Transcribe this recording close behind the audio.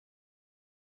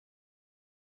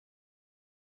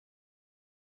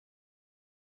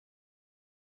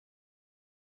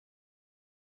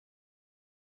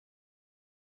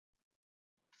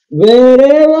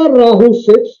Wherever Rahu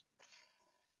sits,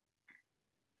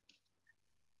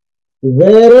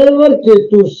 wherever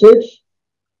Ketu sits,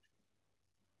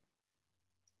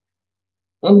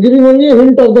 I'm giving only a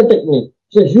hint of the technique.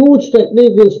 It's a huge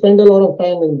technique. We'll spend a lot of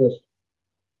time in this.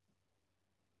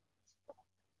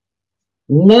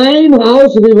 9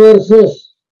 house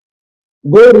reverses.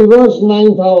 Go reverse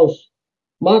 9th house.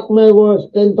 Mark my words,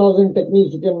 10,000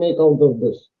 techniques you can make out of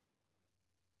this.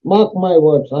 Mark my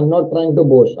words. I'm not trying to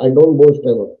boast. I don't boast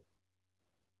ever.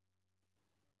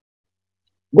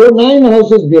 Go 9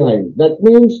 houses behind. That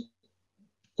means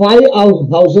 5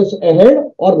 houses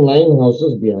ahead or 9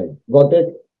 houses behind. Got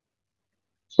it?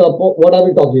 Suppose, what are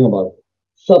we talking about?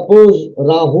 Suppose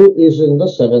Rahu is in the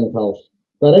 7th house.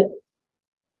 Correct?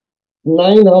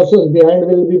 9 houses behind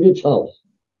will be which house?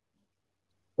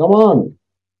 Come on.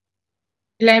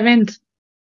 11th.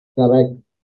 Correct.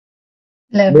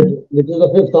 11th. Which is the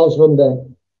 5th house from there.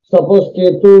 Suppose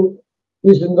Ketu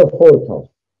is in the 4th house.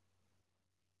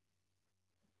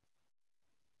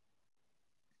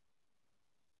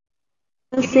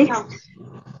 The 6th.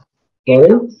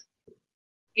 Sorry?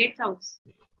 8th house.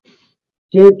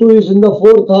 Ketu is in the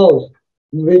 4th house,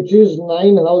 which is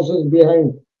 9 houses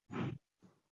behind.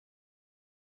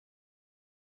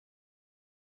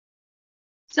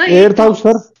 Sir, 8th house,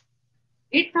 sir.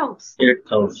 8th house. 8th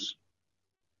house.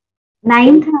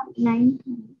 9th house. 9th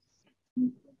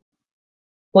house.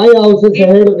 5 houses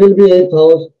ahead will be 8th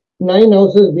house. 9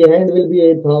 houses behind will be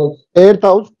 8th house. 8th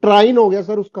house. Trine हो गया,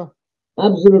 sir, उसका.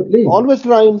 Absolutely. Always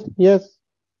trine. Yes.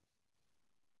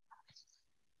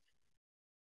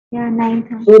 Yeah, 9th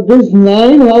house. So this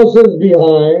 9 houses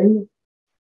behind,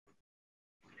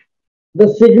 the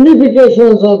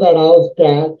significations of that house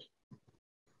cat,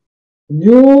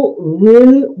 you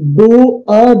will do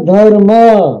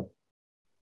Adharma.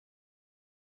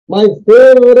 My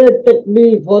favorite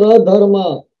technique for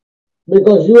Adharma,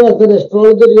 because you as an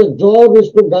astrologer, your job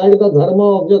is to guide the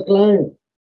Dharma of your client.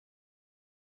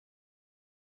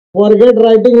 Forget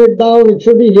writing it down. It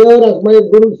should be here, as my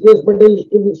Guru C.S. Patel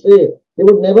used to say. He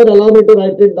would never allow me to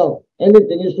write it down.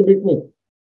 Anything. He used to beat me.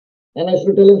 And I used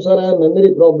to tell him, sir, I have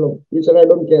memory problem. He said, I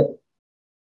don't care.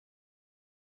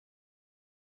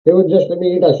 He would just let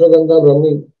me eat ashwagandha,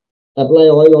 brahmi, apply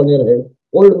oil on your head.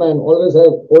 Old man, always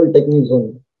have old techniques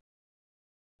on.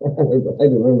 I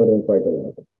remember him quite a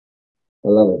lot. I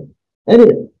love him.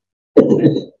 Anyway.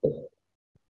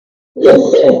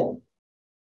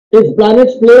 If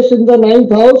planets placed in the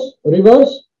 9th house,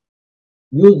 reverse,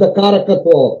 use the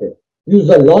karakatva of it. Use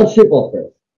the lordship of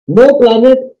it. No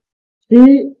planet,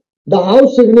 see the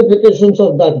house significations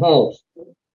of that house.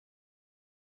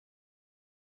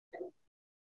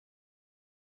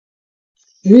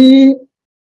 See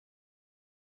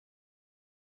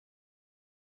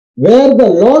where the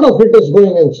lord of it is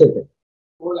going and sitting.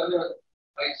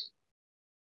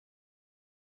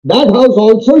 That house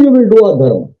also you will do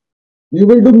Adharma. You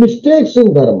will do mistakes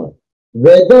in Dharma.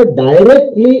 Whether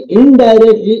directly,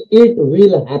 indirectly, it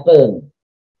will happen.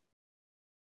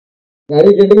 Are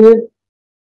you getting it?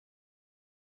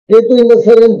 Ketu in the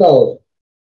 7th house.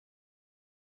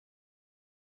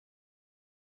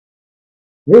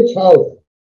 Which house?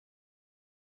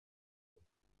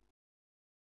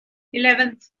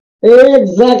 11th.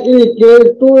 Exactly.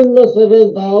 Ketu in the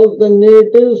 7th house, the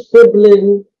native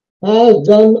sibling has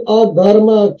done a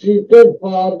dharma, cheated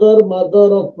father,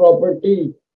 mother of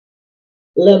property.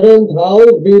 11th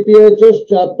house, BPHS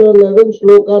chapter 11,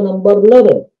 sloka number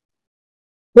 11.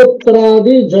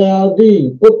 Putradi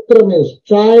Jayadi. Putra means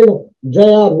child.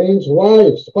 Jaya means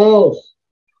wife, spouse.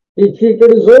 He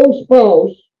cheated his own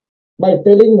spouse by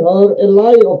telling her a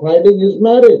lie of hiding his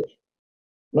marriage.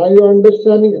 Now you are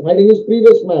understanding hiding his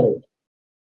previous marriage.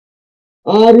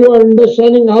 Are you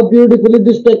understanding how beautifully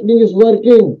this technique is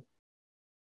working?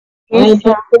 Yes, I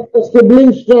have a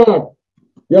sibling chart.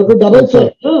 You have to double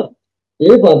check. Huh?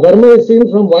 If Adharma is seen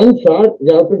from one chart,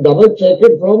 you have to double check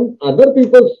it from other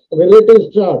people's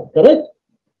relatives' chart. Correct?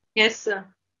 Yes, sir.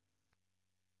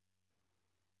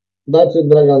 That's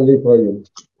Indira Gandhi for you.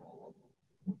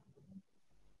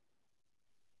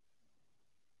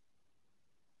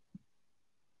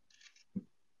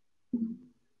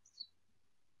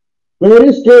 Where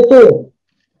is Ketu?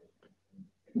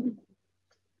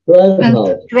 12th house.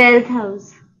 12th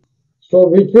house. So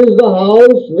which is the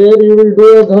house where you will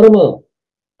do a dharma?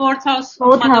 4th house.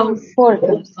 4th house. 4th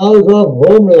house. House of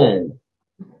homeland.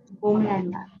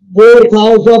 Homeland. 4th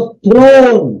house of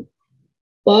throne.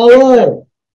 Power.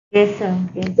 Yes, sir.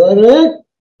 Yes. Correct?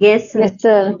 Yes, sir. Yes,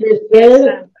 sir. She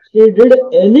said she did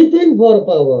anything for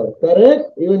power. Correct?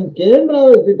 Even Ken Rao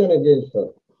is written against her.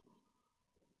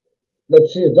 But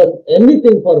she has done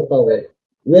anything for power.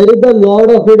 Where is the Lord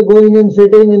of it going and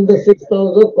sitting in the sixth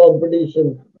house of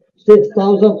competition, sixth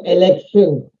house of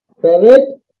election? Correct?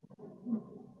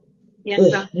 Yes, So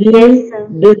sir. she Yes, sir.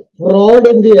 did fraud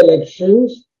in the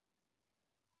elections.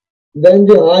 Then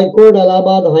the High Court,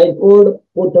 Allahabad High Court,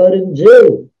 put her in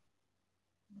jail.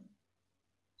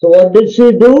 So what did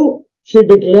she do? She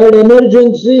declared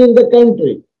emergency in the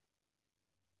country.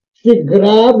 She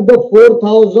grabbed the fourth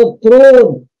house of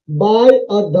throne by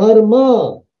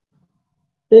Adharma.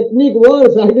 Technique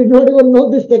works. I did not even know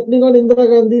this technique on Indira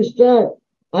Gandhi's chart.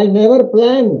 I never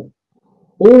plan.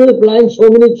 Who will plan so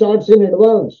many charts in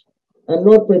advance? I'm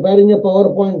not preparing a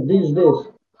PowerPoint these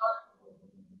days.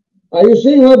 Are you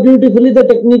seeing how beautifully the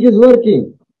technique is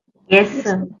working? Yes,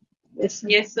 sir. Yes,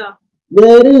 yes, sir.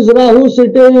 Where is Rahu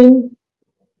sitting?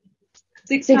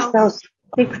 Sixth Sixth house. house.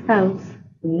 Sixth house.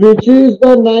 Which is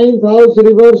the ninth house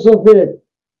reverse of it?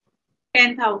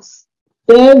 10th house.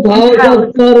 10th house House.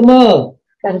 of karma.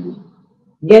 Karma.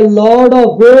 The Yes. Lord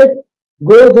of it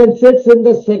goes and sits in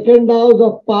the second house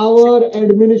of power,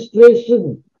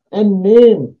 administration, and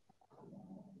name.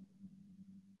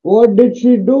 What did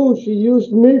she do? She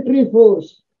used military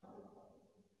force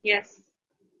Yes.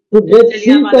 to get seat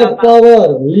Jallianwala of Bagh.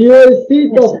 power. Leo is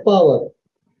seat Yes, of sir. power.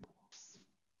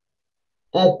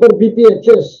 As per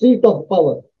BPHS, seat of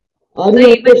power. Are So you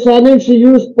even understanding? She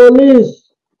used police.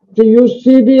 She used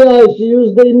CBI. She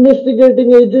used the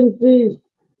investigating agencies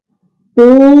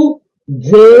to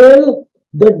jail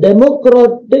the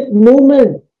democratic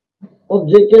movement of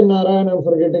J.K. Narayan. I'm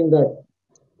forgetting that.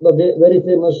 The very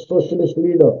famous socialist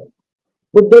leader.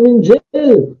 Put them in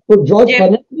jail. Put George Jay,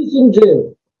 Fernandez in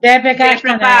jail. Jayaprakash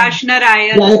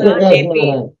Narayan, Jai sir. Prakash JP.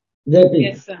 Narayan. JP.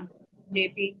 Yes, sir.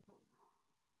 JP.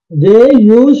 They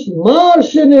use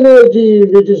Martian energy,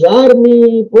 which is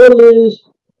army, police,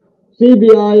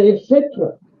 CBI,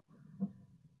 etc.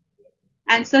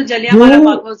 And sir, Jallianwala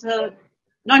Bagh You, was her,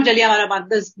 not Jallianwala Bagh,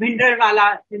 this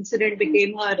Bhindranwala incident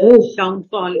became her yes,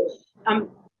 downfall.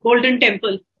 Golden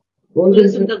Temple. golden,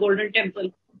 Police in the Golden Temple.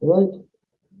 right?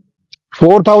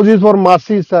 Fourth house is for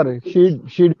masses, sir. She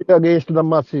did against the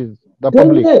masses, the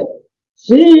public. Correct.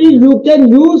 See, you can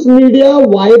use media,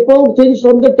 wipe out things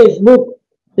from the textbook,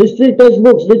 history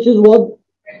textbooks, which is what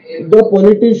the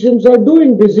politicians are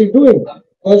doing, busy doing.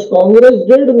 First Congress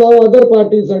did, now other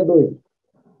parties are doing.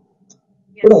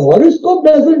 But Yes. horoscope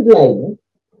doesn't lie. No?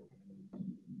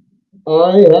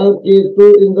 I have Ketu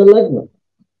in the Lagna.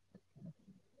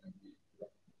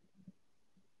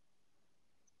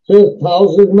 Fifth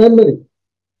house is memory.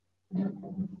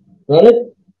 Correct?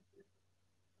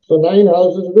 So 9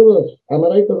 houses reverse. Am I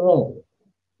right or wrong?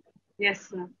 Yes,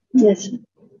 sir. Yes, sir.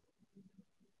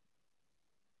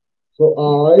 So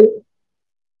I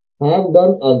have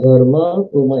done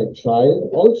Adharma to my child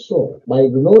also by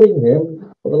ignoring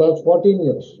him for the last 14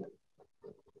 years.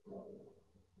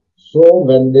 So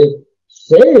when they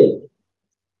say,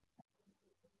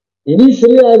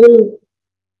 initially I will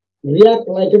react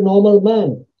like a normal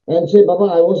man and say, Baba,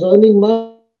 I was earning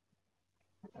money,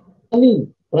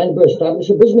 trying to establish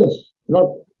a business, not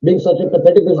being such a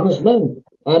pathetic businessman.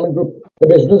 I'm into a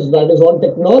business that is on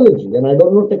technology and I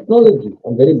don't know technology.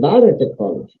 I'm very bad at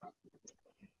technology.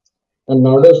 And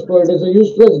nowadays, it is a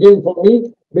useless game for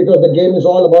me because the game is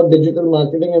all about digital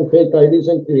marketing and fake IDs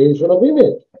and creation of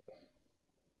image.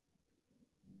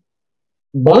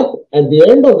 But at the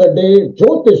end of the day,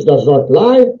 Jyotish does not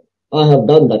lie. I have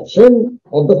done that sin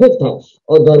of the fifth house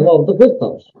or Dharma of the fifth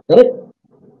house. Correct?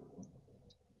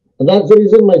 And that's the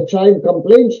reason my child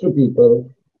complains to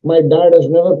people. My dad has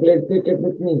never played cricket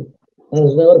with me and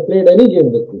has never played any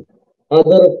game with me.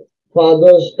 Other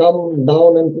fathers come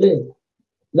down and play.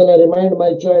 Then I remind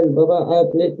my child, Baba, I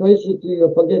have played twice with you,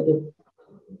 you forget it.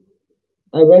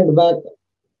 I went back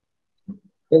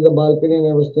in the balcony and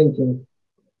I was thinking,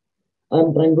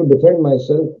 I'm trying to defend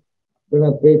myself when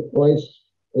I played twice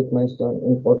with my son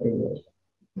in 14 years.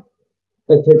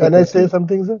 Can I say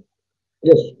something, sir?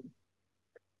 Yes.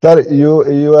 Sir,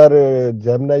 you are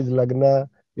Gemini's Lagna.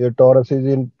 Your Taurus is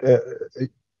in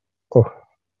oh,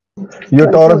 your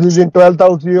Taurus is in 12th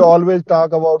house. You always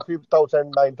talk about 5th house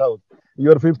and 9th house.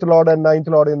 Your 5th lord and 9th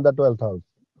lord in the 12th house.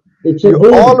 It's a You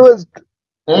boon always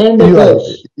and a you are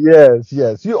curse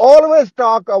yes. You always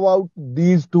talk about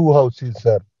these two houses,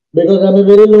 sir. because I'm a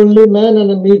very lonely man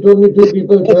and I meet only two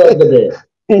people throughout the day.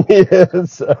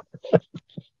 Yes, sir.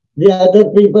 The other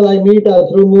people I meet are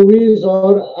through movies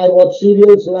or I watch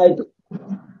serials like,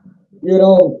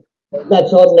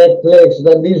 that's on Netflix.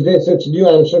 That these days it's New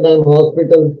Amsterdam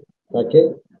Hospital. Okay.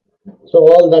 So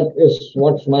all that is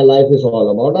what my life is all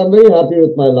about. I'm very happy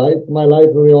with my life. My life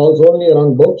revolves only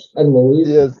around books and movies.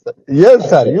 Yes,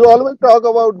 sir. You always talk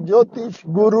about Jyotish,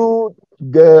 Guru,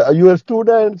 your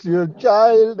students, your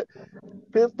child,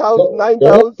 fifth house, So, ninth you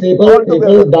know, house, people all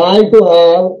together. die to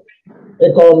have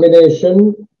a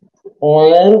combination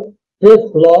where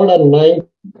fifth lord and ninth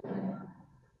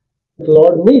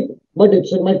lord meet. But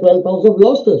it's in my 12th house of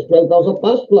losses, 12th house of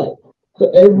past life. So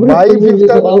My everything fifth is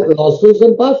and about losses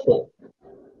and past life.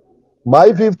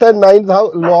 ninth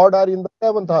house, Lord are in the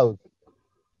 7th house.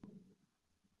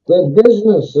 The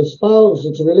business, the spouse,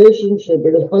 its relationship,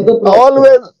 it is further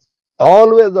prospect.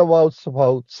 Always about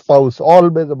spouse,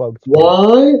 always about spouse.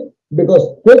 Why? Because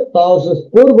fifth house is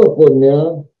Purva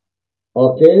Punya.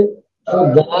 Okay.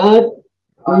 So that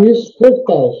is fifth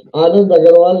house. Anand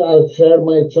Agarwal, I've shared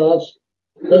my charts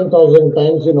 10,000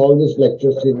 times in all these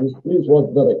lecture series. Please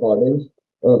watch the recordings.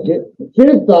 Okay.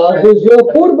 Fifth house is your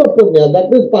Purva Punya.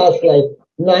 That is past life.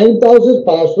 Ninth house is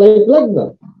past life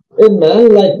Lagna. A man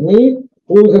like me,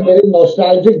 who is a very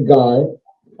nostalgic guy,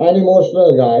 an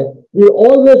emotional guy, we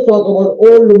always talk about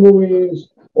old movies,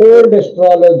 old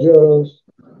astrologers.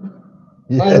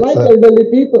 I Yes, like sir.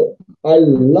 elderly people. I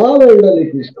love elderly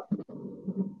people.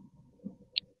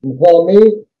 For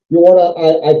me,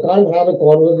 I can't have a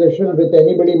conversation with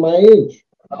anybody my age.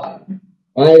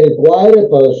 I require a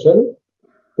person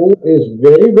who is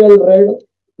very well read,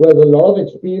 who has a lot of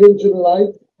experience in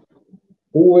life,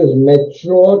 who is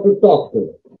mature to talk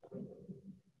to,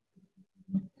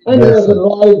 and who Yes, has a sir.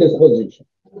 royal disposition.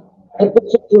 A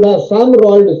person should have some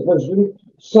royal disposition,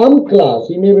 some class.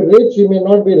 He may be rich, he may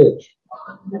not be rich,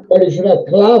 but he should have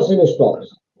class in his talks.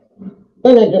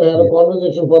 Then I can have a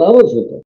conversation for hours with him.